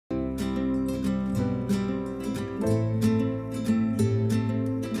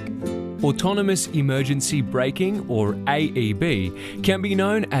Autonomous Emergency Braking, or AEB, can be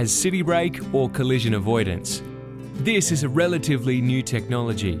known as city brake or collision avoidance. This is a relatively new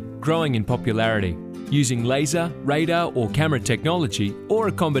technology, growing in popularity. Using laser, radar or camera technology, or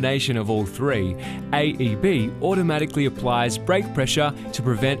a combination of all three, AEB automatically applies brake pressure to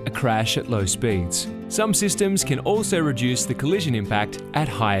prevent a crash at low speeds. Some systems can also reduce the collision impact at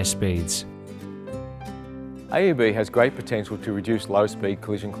higher speeds. AEB has great potential to reduce low-speed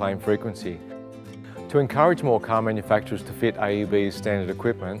collision claim frequency. To encourage more car manufacturers to fit AEB's standard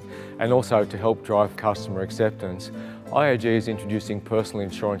equipment and also to help drive customer acceptance, IAG is introducing personal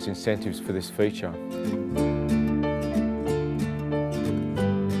insurance incentives for this feature.